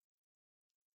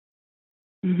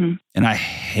 Mm-hmm. And I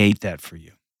hate that for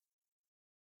you.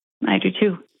 I do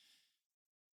too.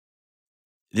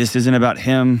 This isn't about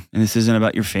him, and this isn't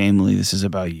about your family. This is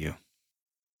about you.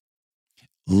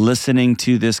 Listening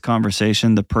to this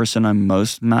conversation, the person I'm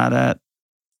most mad at,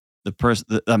 the person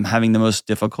that I'm having the most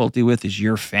difficulty with is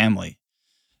your family,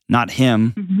 not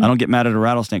him. Mm-hmm. I don't get mad at a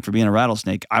rattlesnake for being a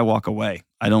rattlesnake. I walk away.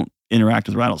 I don't interact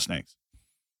with rattlesnakes.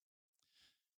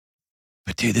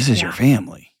 But dude, this is your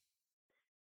family.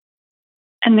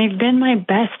 And they've been my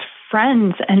best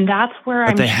friends, and that's where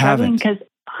I'm struggling because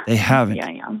they haven't.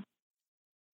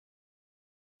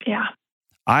 Yeah.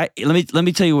 Let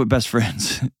me tell you what best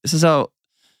friends. This is how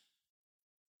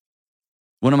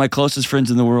One of my closest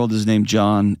friends in the world is named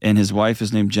John, and his wife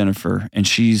is named Jennifer, and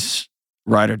she's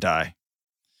ride or die.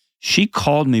 She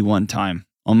called me one time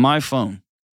on my phone.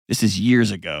 This is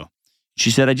years ago. She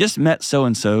said, I just met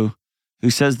so-and-so who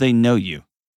says they know you.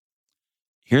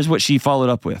 Here's what she followed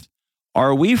up with.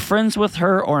 Are we friends with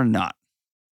her or not?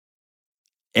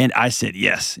 And I said,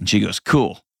 yes. And she goes,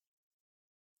 cool.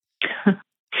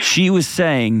 She was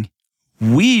saying,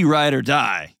 we ride or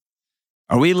die.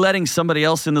 Are we letting somebody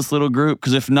else in this little group?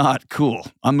 Because if not, cool.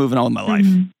 I'm moving on with my life.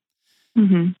 Mm-hmm.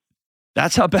 Mm-hmm.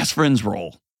 That's how best friends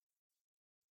roll.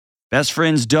 Best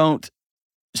friends don't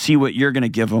see what you're going to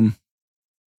give them.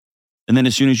 And then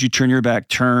as soon as you turn your back,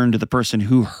 turn to the person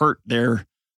who hurt their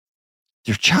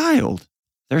child,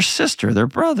 their sister, their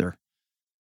brother,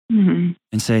 Mm-hmm.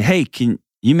 and say, hey, can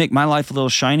you make my life a little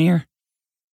shinier?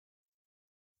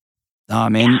 Nah,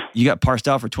 man, you got parsed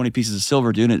out for 20 pieces of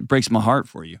silver, dude. And it breaks my heart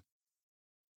for you.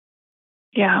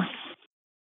 Yeah.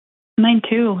 Mine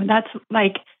too. That's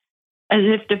like as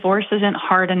if divorce isn't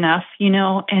hard enough,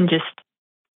 and just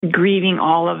grieving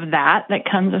all of that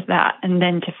comes with that. And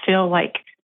then to feel like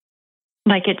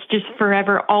it's just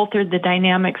forever altered the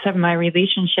dynamics of my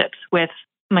relationships with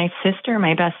my sister,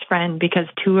 my best friend, because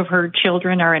 2 of her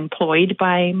children are employed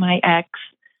by my ex.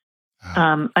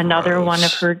 Another one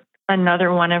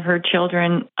of her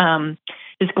children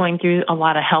is going through a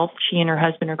lot of health. She and her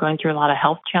husband are going through a lot of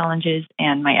health challenges,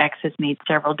 and my ex has made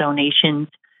several donations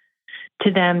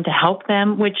to them to help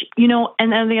them, which,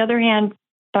 and on the other hand,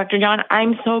 Dr. John,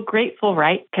 I'm so grateful,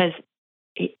 right? Because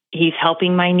he's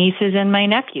helping my nieces and my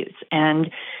nephews and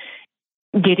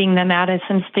getting them out of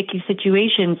some sticky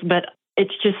situations. But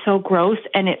it's just so gross,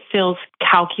 and it feels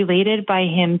calculated by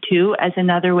him too, as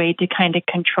another way to kind of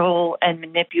control and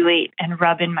manipulate and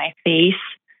rub in my face.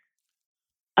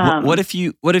 What if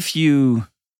you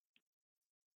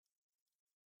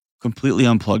completely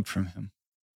unplugged from him?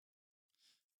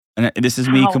 And this is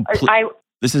me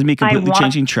completely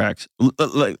changing tracks.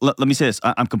 Let me say this.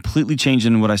 I'm completely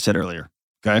changing what I said earlier.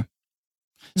 Okay.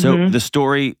 So the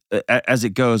story, as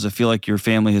it goes, I feel like your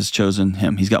family has chosen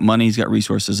him. He's got money, he's got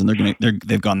resources, and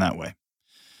they've gone that way.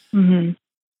 Mm-hmm.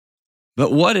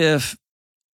 But what if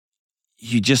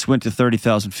you just went to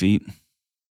 30,000 feet,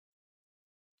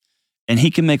 and he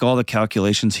can make all the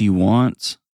calculations he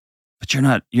wants, but you're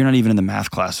not even in the math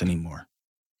class anymore,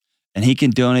 and he can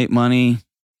donate money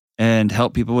and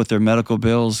help people with their medical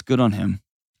bills? Good on him.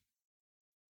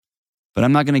 But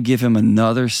I'm not going to give him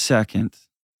another second.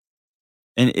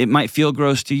 And it might feel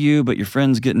gross to you, but your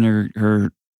friend's getting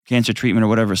her cancer treatment or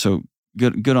whatever. So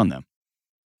good on them.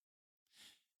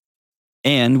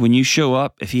 And when you show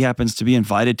up, if he happens to be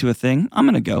invited to a thing, I'm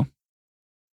going to go.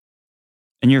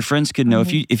 And your friends could know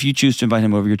if you choose to invite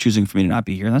him over, you're choosing for me to not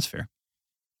be here. That's fair.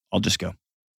 I'll just go.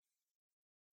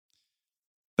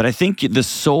 But I think the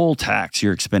soul tax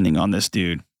you're expending on this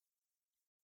dude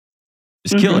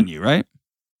is killing you, right?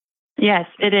 Yes,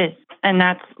 it is. And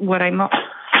that's what I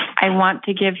want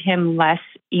to give him less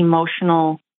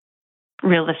emotional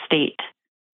real estate,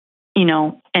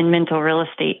 and mental real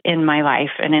estate in my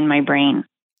life and in my brain.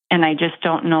 And I just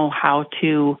don't know how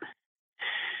to,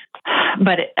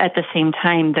 but at the same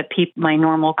time, my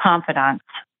normal confidants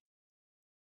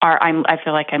I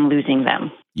feel like I'm losing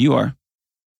them. You are.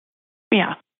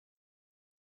 Yeah.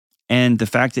 And the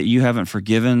fact that you haven't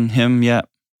forgiven him yet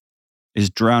is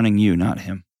drowning you, not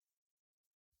him.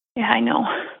 Yeah, I know.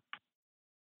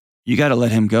 You got to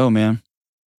let him go, man.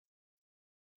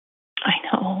 I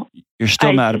know. You're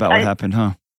still mad about what happened,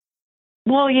 huh?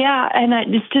 Well, yeah. And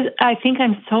I think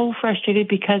I'm so frustrated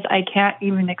because I can't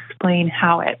even explain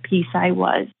how at peace I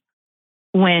was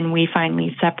when we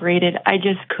finally separated. I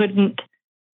just couldn't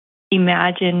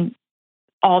imagine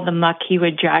all the muck he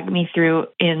would drag me through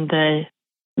in the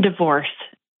divorce.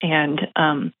 And,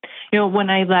 when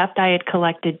I left,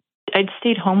 I'd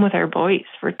stayed home with our boys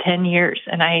for 10 years,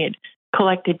 and I had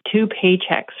collected 2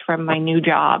 paychecks from my new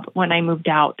job when I moved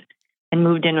out and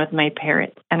moved in with my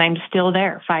parents. And I'm still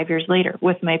there 5 years later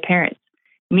with my parents.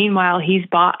 Meanwhile, he's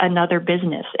bought another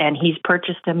business and he's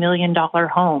purchased $1 million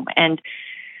home. And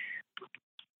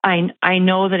I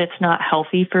know that it's not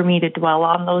healthy for me to dwell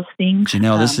on those things.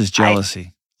 Janelle, this is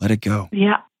jealousy. Let it go.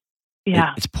 Yeah.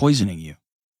 Yeah. It's poisoning you.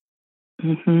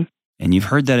 Mm-hmm. And you've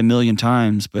heard that a million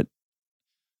times, but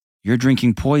you're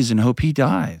drinking poison, hoping he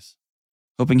dies.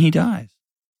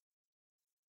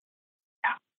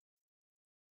 Yeah.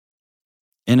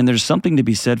 And then there's something to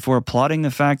be said for applauding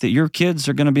the fact that your kids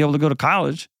are going to be able to go to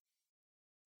college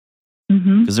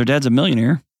because their dad's a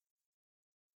millionaire.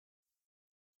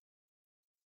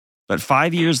 But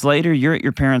 5 years later, you're at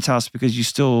your parents' house because you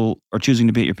still are choosing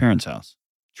to be at your parents' house.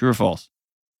 True or false?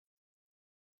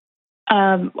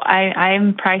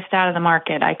 I'm priced out of the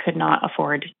market. I could not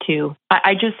afford to.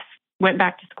 I just went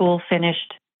back to school,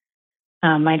 finished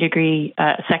my degree,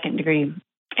 second degree,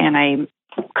 and I'm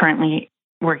currently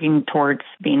working towards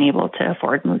being able to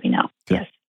afford moving out. Okay. Yes.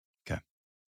 Okay.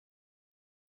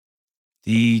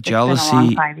 The It's been a jealousy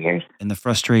long 5 years. and the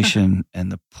frustration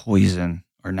and the poison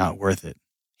are not worth it.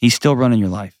 He's still running your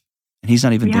life, and he's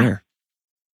not even there.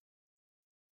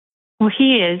 Well,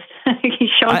 he is. He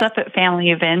shows up at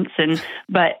family events,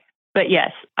 but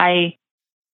yes,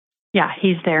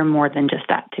 he's there more than just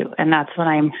that too, and that's what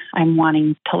I'm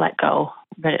wanting to let go.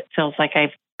 But it feels like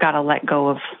I've got to let go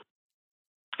of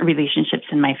relationships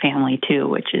in my family too,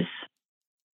 which is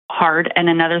hard and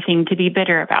another thing to be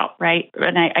bitter about, right?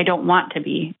 And I don't want to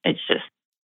be. It's just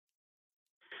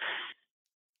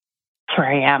that's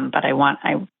where I am, but I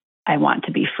want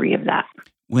to be free of that.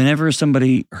 Whenever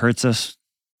somebody hurts us,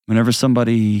 whenever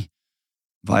somebody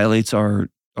violates our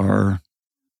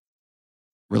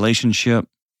relationship,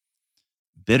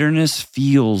 bitterness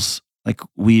feels like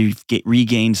we've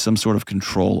regained some sort of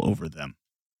control over them.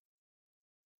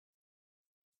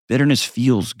 Bitterness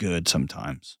feels good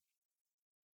sometimes.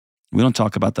 We don't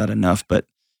talk about that enough, but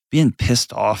being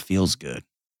pissed off feels good.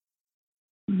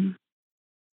 Mm-hmm.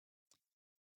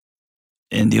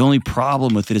 And the only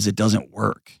problem with it is it doesn't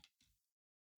work.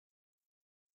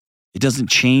 It doesn't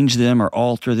change them or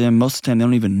alter them. Most of the time, they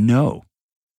don't even know.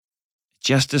 It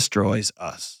just destroys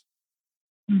us.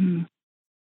 Mm-hmm.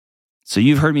 So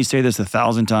you've heard me say this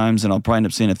 1,000 times, and I'll probably end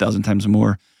up saying it 1,000 times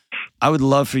more. I would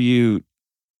love for you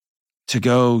to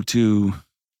go to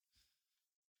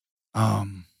a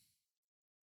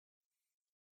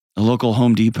local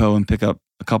Home Depot and pick up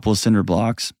a couple of cinder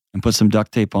blocks and put some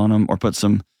duct tape on them or put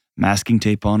some masking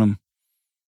tape on them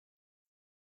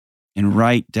and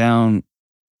write down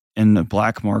in the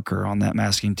black marker on that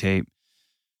masking tape,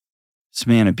 this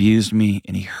man abused me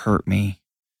and he hurt me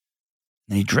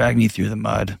and he dragged me through the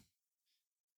mud.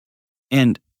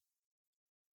 And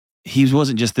he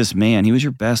wasn't just this man. He was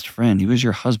your best friend. He was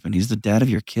your husband. He's the dad of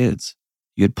your kids.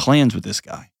 You had plans with this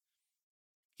guy.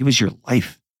 He was your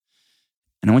life.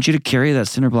 And I want you to carry that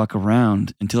cinder block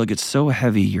around until it gets so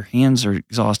heavy, your hands are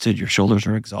exhausted, your shoulders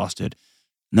are exhausted.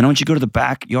 And then I want you to go to the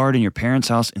backyard in your parents'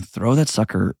 house and throw that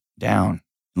sucker down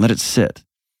and let it sit.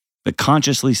 But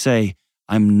consciously say,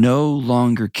 I'm no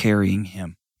longer carrying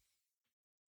him.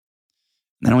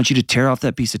 And then I want you to tear off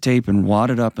that piece of tape and wad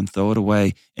it up and throw it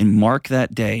away and mark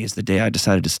that day as the day I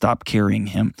decided to stop carrying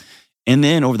him. And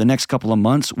then over the next couple of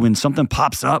months, when something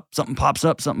pops up,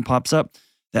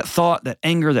 that thought, that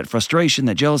anger, that frustration,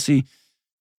 that jealousy,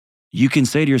 you can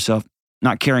say to yourself,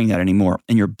 not carrying that anymore.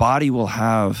 And your body will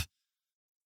have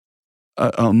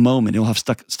a moment. It will have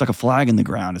stuck a flag in the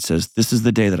ground. It says, this is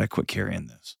the day that I quit carrying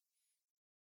this.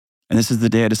 And this is the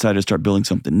day I decided to start building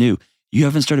something new. You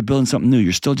haven't started building something new.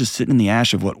 You're still just sitting in the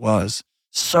ash of what was.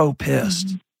 So pissed.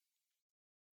 Mm-hmm.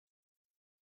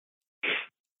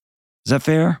 Is that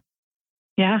fair?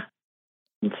 Yeah,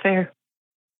 it's fair.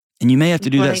 And you may have to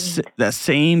do that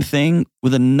same thing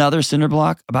with another cinder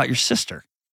block about your sister.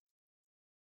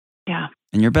 Yeah.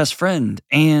 And your best friend.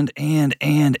 And.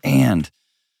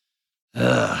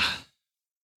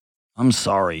 I'm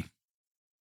sorry.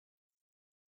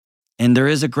 And there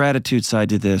is a gratitude side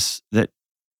to this, that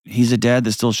he's a dad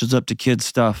that still shows up to kids'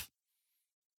 stuff.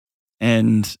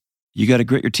 And you got to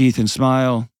grit your teeth and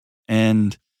smile.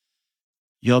 And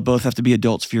y'all both have to be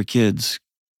adults for your kids.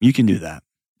 You can do that.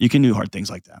 You can do hard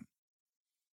things like that.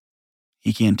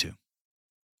 He can too.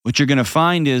 What you're going to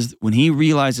find is when he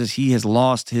realizes he has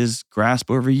lost his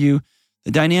grasp over you,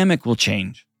 the dynamic will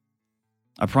change.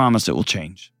 I promise it will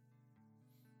change.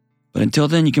 But until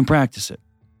then, you can practice it.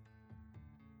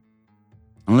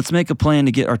 And let's make a plan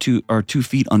to get our two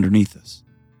feet underneath us.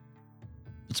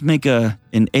 Let's make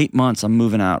in 8 months, I'm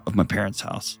moving out of my parents'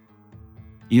 house,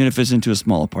 even if it's into a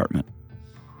small apartment.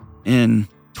 In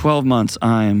 12 months,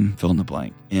 I'm fill in the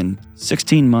blank. In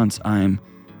 16 months,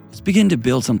 let's begin to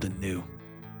build something new.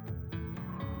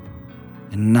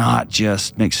 And not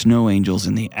just make snow angels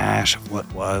in the ash of what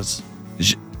was.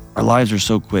 Our lives are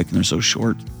so quick and they're so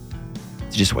short.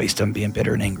 To just waste them being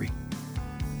bitter and angry.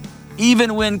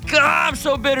 Even when, God, I'm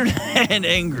so bitter and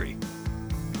angry.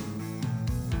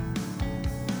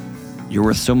 You're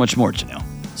worth so much more, Janelle.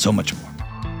 So much more.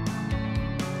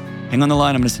 Hang on the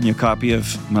line. I'm going to send you a copy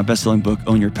of my best-selling book,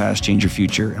 Own Your Past, Change Your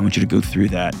Future. I want you to go through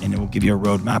that, and it will give you a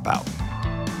roadmap out.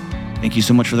 Thank you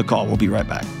so much for the call. We'll be right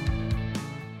back.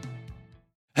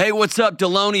 Hey, what's up?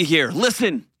 Deloney here.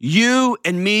 Listen, you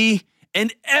and me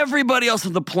and everybody else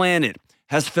on the planet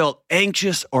has felt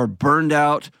anxious or burned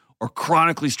out or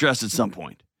chronically stressed at some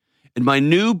point. In my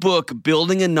new book,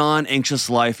 Building a Non-Anxious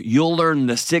Life, you'll learn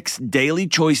the 6 daily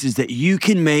choices that you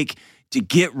can make to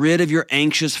get rid of your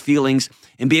anxious feelings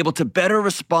and be able to better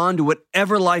respond to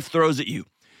whatever life throws at you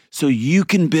so you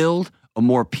can build a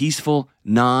more peaceful,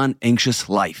 non-anxious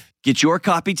life. Get your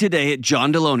copy today at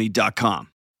johndeloney.com.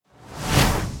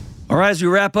 All right, as we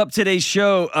wrap up today's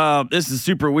show, this is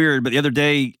super weird, but the other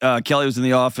day, Kelly was in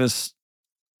the office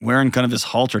wearing kind of this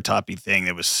halter toppy thing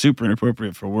that was super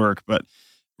inappropriate for work, but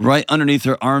right underneath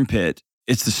her armpit,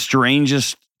 it's the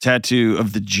strangest tattoo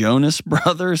of the Jonas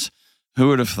Brothers. Who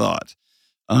would have thought?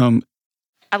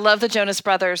 I love the Jonas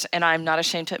Brothers, and I'm not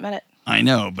ashamed to admit it. I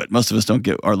know, but most of us don't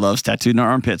get our loves tattooed in our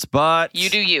armpits. But you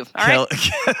do you. All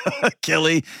right.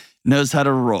 Kelly knows how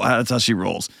to roll. That's how she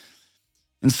rolls.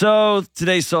 And so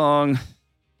today's song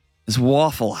is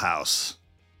Waffle House.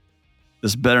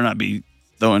 This better not be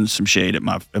throwing some shade at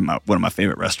one of my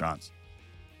favorite restaurants.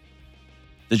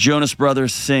 The Jonas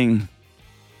Brothers sing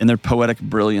in their poetic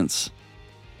brilliance.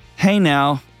 Hey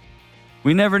now,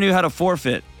 we never knew how to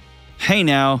forfeit. Hey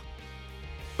now,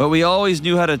 but we always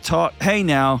knew how to talk. Hey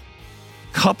now,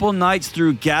 couple nights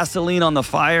through gasoline on the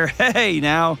fire. Hey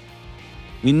now,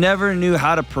 we never knew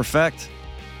how to perfect.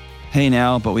 Hey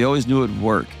now, but we always knew it would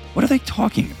work. What are they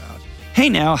talking about? Hey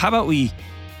now, how about we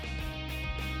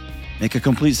make a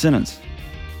complete sentence?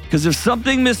 Because if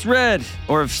something misread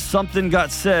or if something got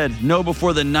said, know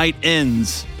before the night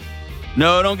ends.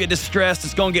 No, don't get distressed.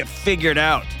 It's going to get figured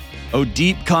out. Oh,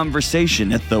 deep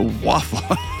conversation at the Waffle.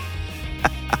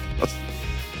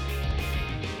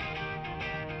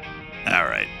 All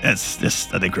right. That's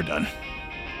this. I think we're done.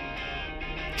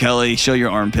 Kelly, show your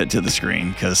armpit to the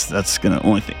screen because that's going to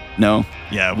only thing. No?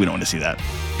 Yeah, we don't want to see that.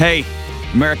 Hey,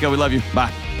 America, we love you.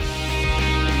 Bye.